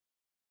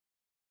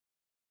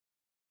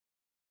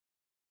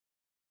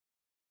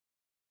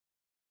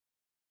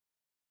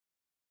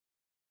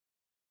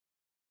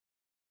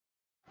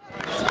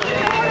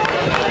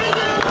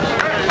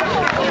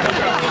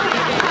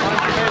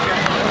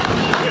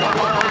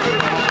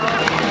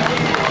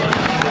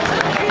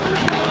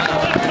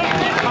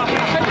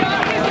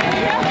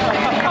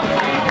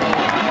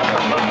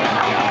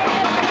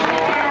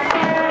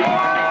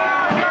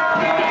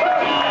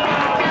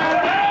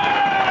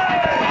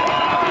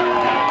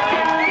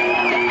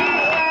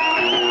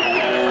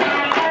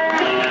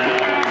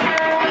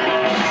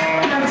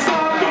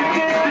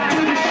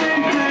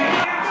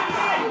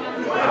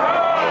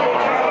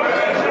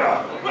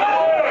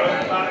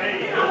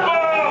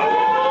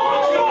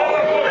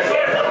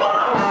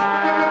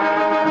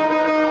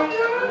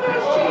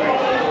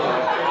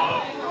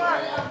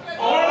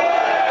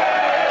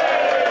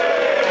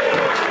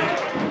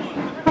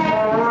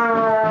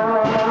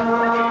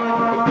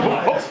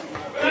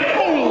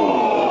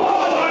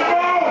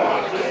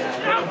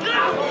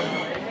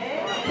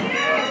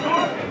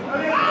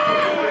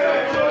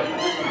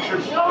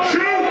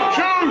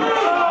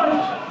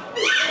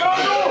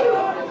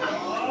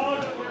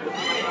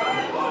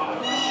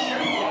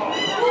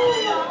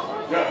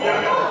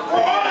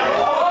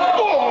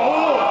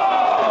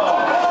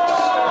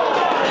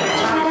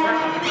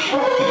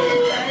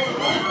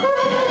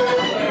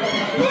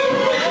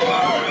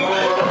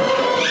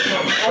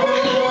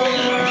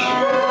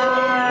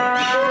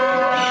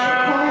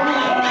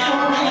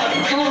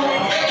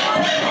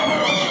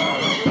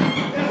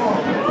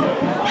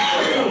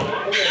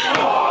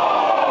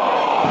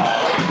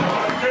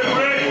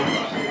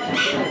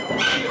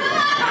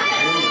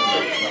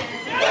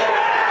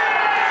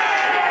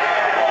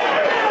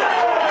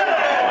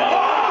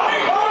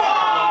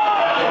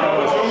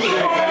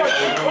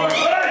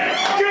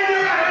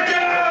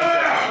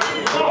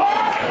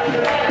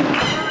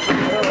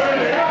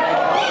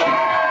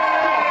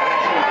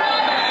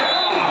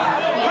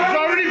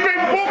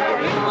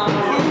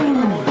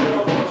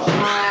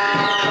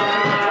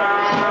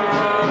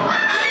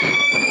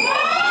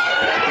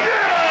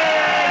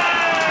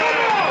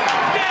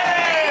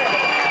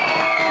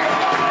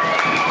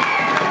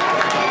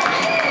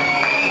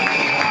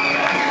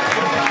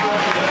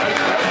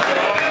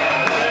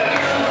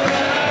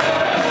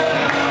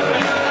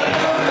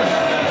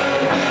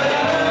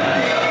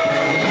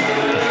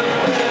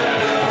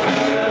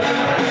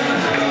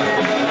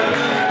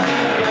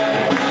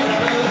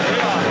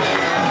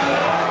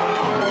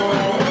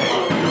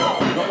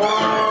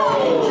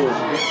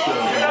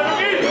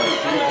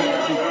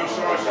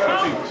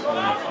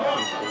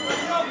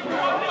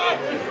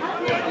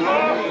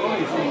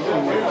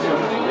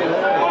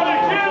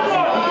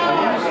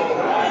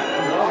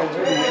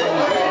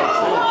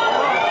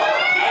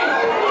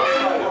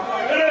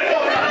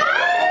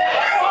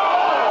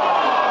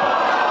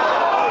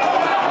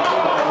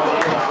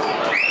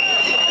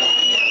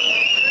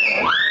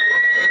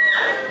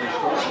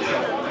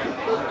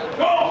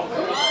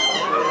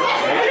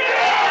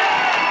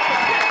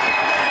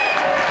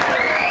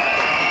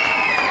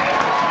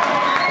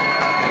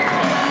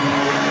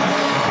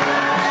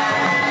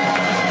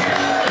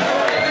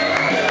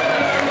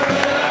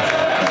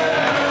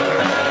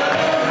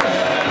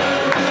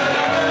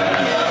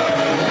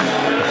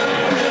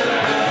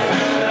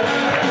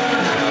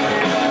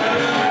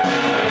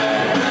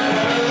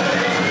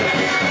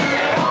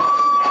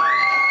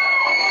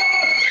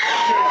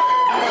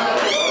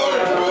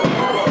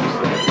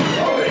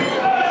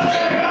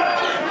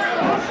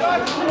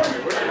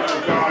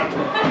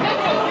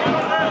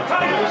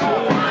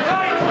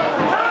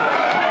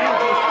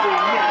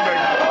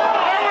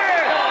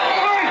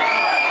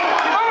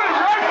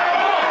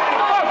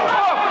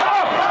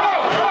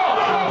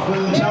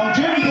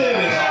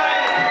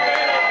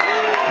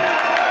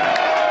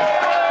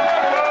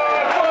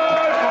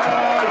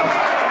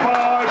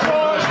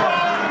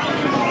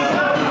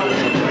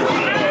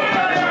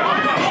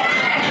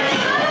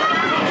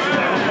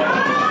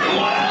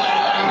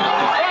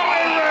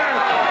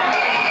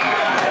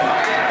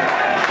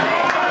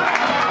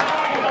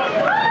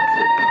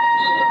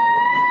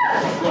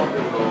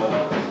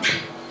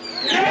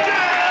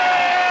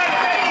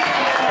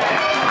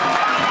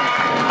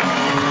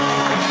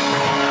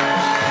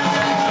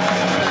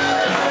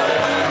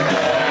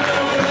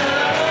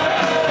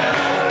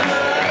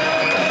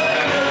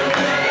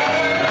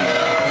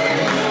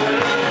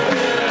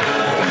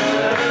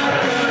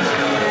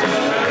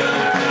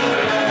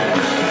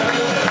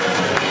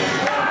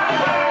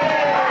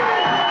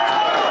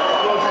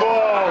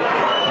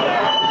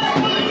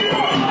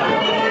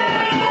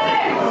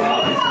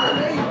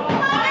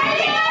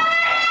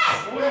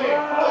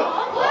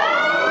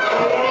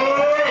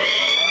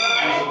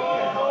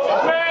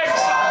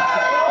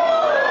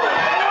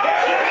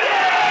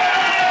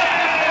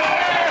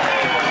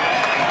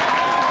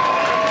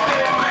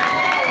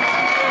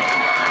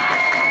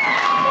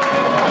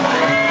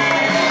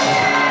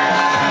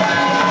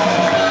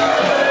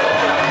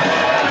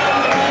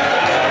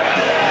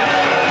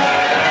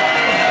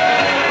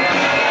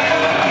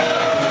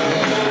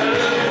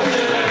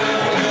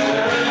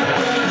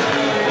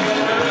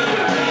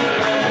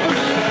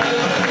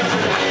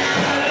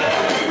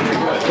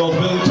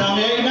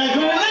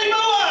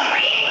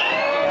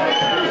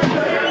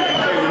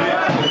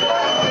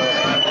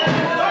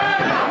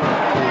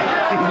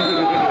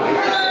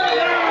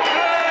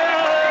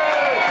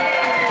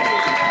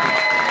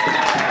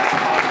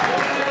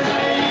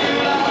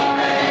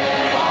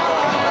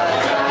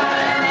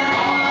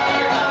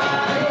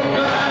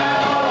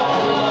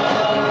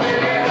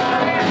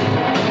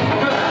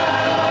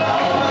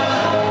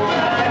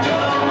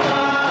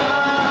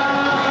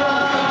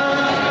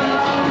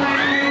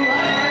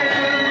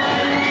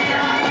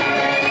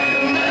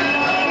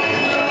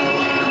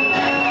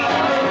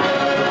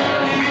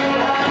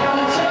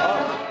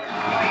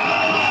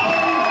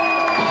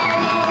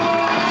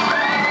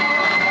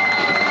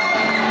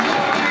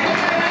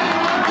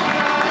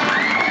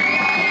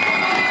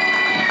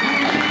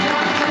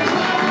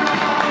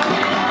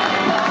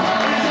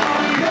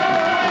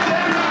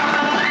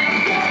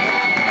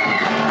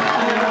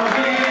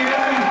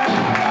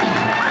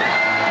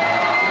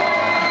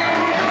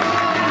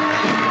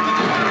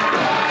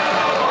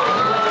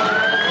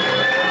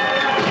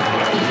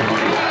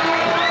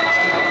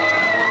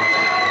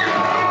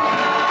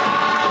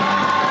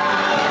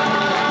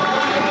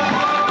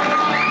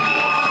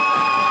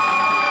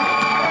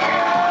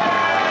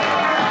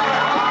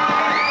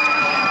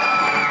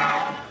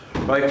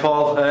Right,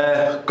 Paul,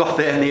 got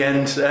there in the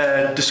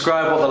end.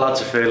 Describe what the lads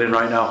are feeling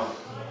right now.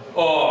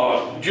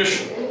 Oh,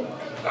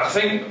 I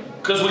think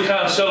because we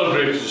can't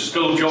celebrate, there's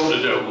still a job to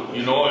do.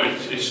 You know,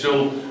 it's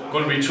still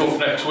going to be tough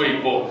next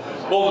week, but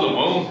over the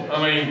moon.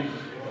 I mean,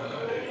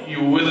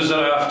 you were with us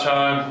at half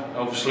time.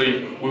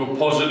 Obviously, we were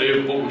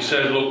positive, but we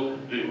said, look,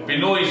 it'd be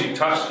no easy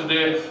task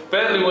today.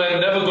 Birtley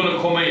were never going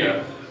to come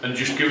here and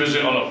just give us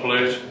it on a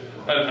plate,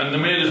 and they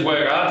made us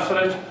work hard for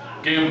it.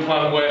 Game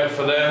plan worked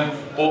for them,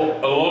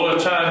 but a lot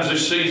of times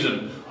this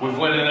season we've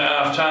went in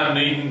at half time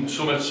needing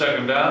some at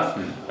second half,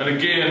 and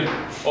again,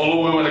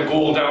 although we went a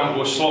goal down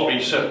to a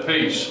sloppy set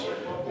piece,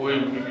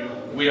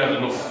 we had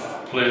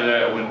enough play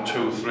there to win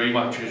 2-3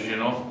 matches, you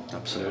know.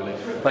 Absolutely.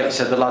 Like you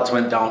said, the lads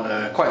went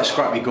down quite a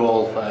scrappy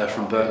goal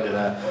from Birtley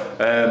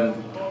there.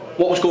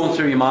 What was going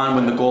through your mind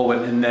when the goal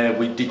went in there?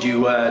 Did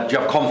you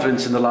have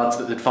confidence in the lads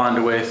that they'd find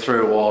a way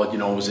through, or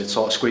was it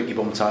sort of squeaky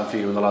bum time for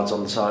you and the lads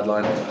on the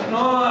sideline? No,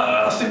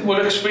 I think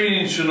we're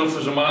experienced enough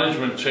as a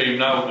management team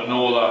now to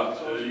know that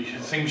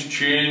things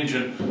change,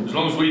 and as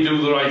long as we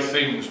do the right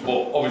things.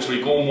 But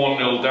obviously going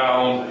 1-0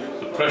 down,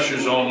 the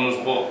pressure's on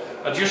us.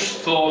 But I just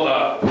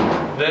thought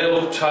that they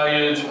looked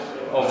tired.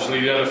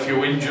 Obviously they had a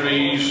few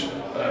injuries.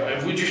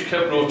 If we just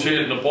kept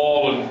rotating the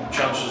ball, and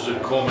chances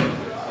had come,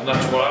 and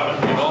that's what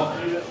happened, you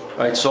know.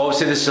 Right, so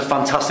obviously this is a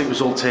fantastic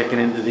result taken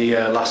into the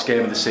last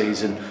game of the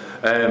season.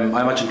 I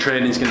imagine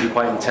training is going to be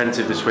quite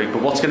intensive this week,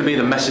 but what's going to be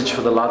the message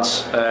for the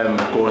lads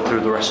going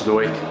through the rest of the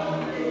week?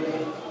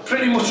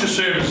 Pretty much the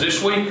same as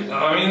this week.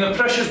 I mean, the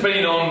pressure's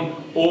been on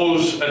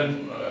us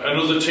and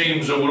other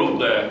teams that were up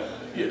there.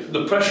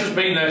 The pressure's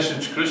been there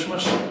since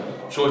Christmas,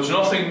 so it's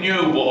nothing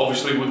new, but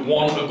obviously with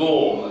one to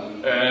go.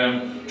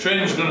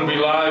 Training's going to be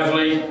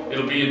lively,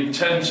 it'll be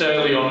intense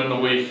early on in the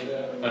week,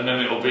 and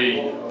then it'll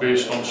be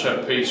based on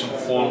set piece and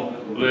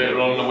fun later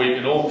on in the week,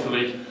 and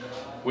hopefully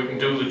we can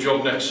do the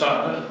job next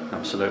Saturday.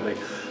 Absolutely.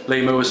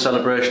 Lima's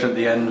celebration at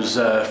the end was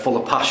full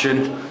of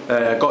passion.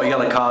 Got a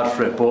yellow card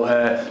for it,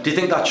 but do you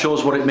think that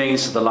shows what it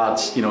means to the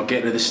lads,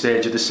 getting to this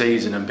stage of the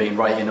season and being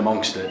right in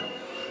amongst it?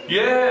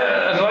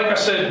 Yeah, and like I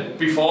said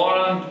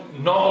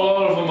beforehand, not a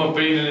lot of them have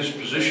been in this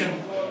position,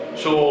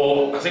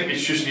 so I think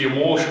it's just the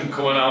emotion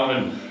coming out.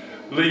 And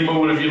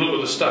Lima, if you look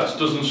at the stats,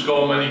 doesn't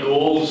score many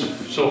goals,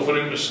 so for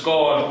him to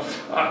score,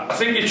 I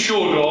think it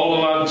showed all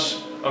the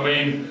lads. I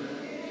mean,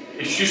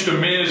 it's just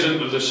amazing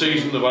that the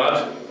season they've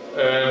had.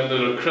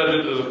 They're a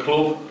credit to the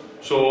club,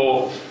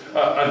 so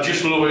I'd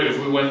just love it if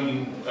we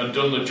went and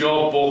done the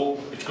job,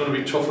 but it's going to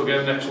be tough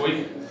again next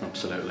week.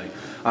 Absolutely.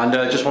 And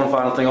just one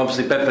final thing,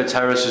 obviously Bedford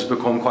Terrace has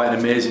become quite an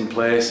amazing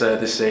place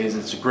this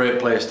season. It's a great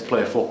place to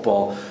play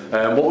football.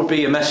 What would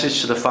be your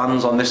message to the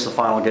fans on this, the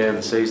final game of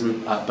the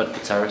season at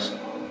Bedford Terrace?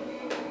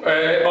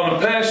 On a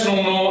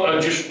personal note, I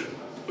just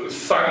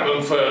thank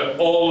them for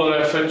all their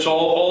efforts,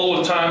 all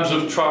the times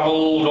they've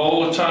travelled,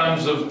 all the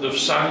times they've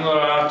sang their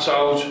hearts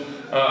out.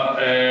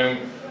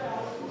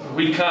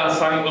 We can't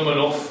thank them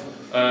enough,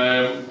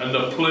 and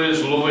the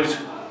players love it.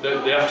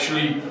 They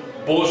actually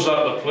buzz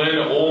that they're playing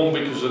at home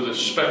because of the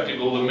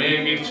spectacle they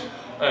make it.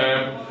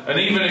 And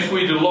even if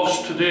we'd have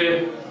lost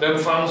today, them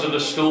fans would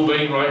have still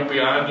been right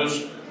behind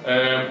us.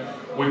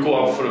 We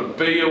go out for a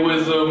beer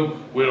with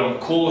them, we're on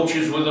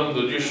coaches with them.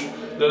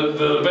 They're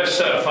the best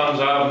set of fans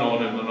I've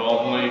known in the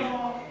Northern League.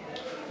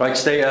 Right,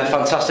 Steve, a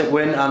fantastic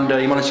win, and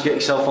you managed to get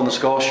yourself on the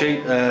score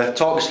sheet.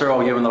 Talk us through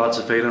how you and the lads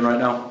are feeling right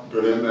now.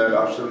 Brilliant,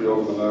 absolutely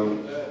over the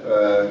moon.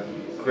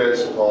 Great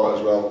support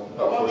as well.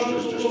 That pushed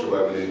us just to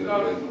where we needed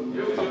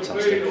to be.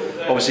 Fantastic.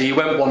 Obviously, you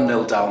went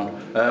 1-0 down.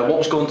 What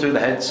was going through the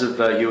heads of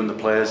you and the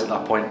players at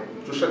that point?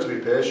 Just had to be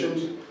patient.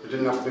 We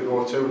didn't have to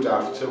go too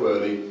daft too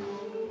early.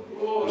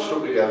 We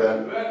stuck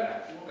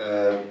together.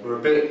 We're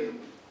a bit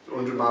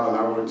 100 mile an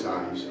hour at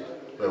times,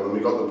 but when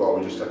we got the ball,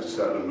 we just had to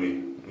settle, and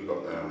we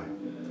got there.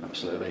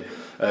 Absolutely.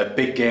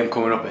 Big game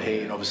coming up at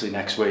Heaton, obviously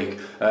next week.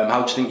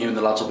 How do you think you and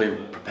the lads will be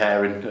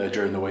preparing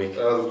during the week?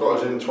 They've got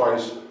us in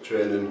twice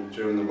training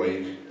during the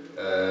week.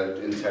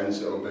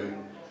 Intense it'll be,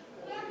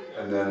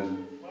 and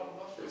then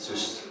it's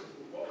just,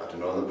 I don't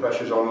know, the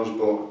pressure's on us,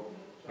 but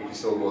we can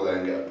still go there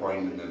and get a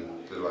point, and then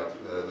do like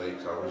the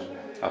league's ours.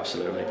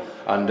 Absolutely.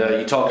 And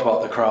you talked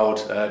about the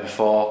crowd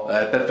before.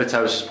 Bedford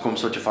Terrace has become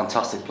such a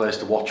fantastic place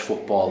to watch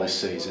football this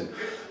season.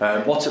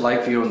 What's it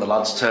like for you and the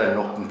lads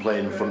turning up and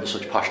playing in front of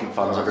such passionate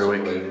fans every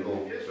week?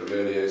 Unbelievable. It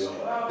really is.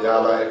 They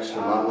are that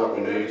extra man that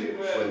we need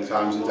when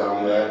times are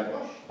down there.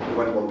 We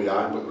went one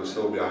behind, but they were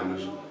still behind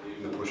us,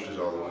 and they pushed us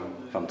all the way.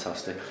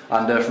 Fantastic.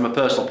 And from a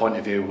personal point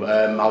of view,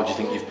 how do you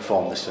think you've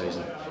performed this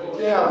season?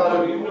 Yeah, I've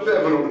had a bit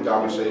of an up and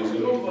down season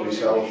for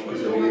myself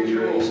because of the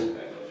injuries.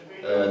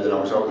 Then I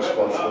was out of the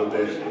squad for a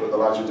bit, but the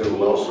lads are doing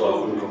well, so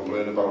I couldn't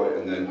complain about it,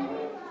 and then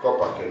got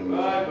back in, we've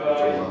done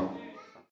well.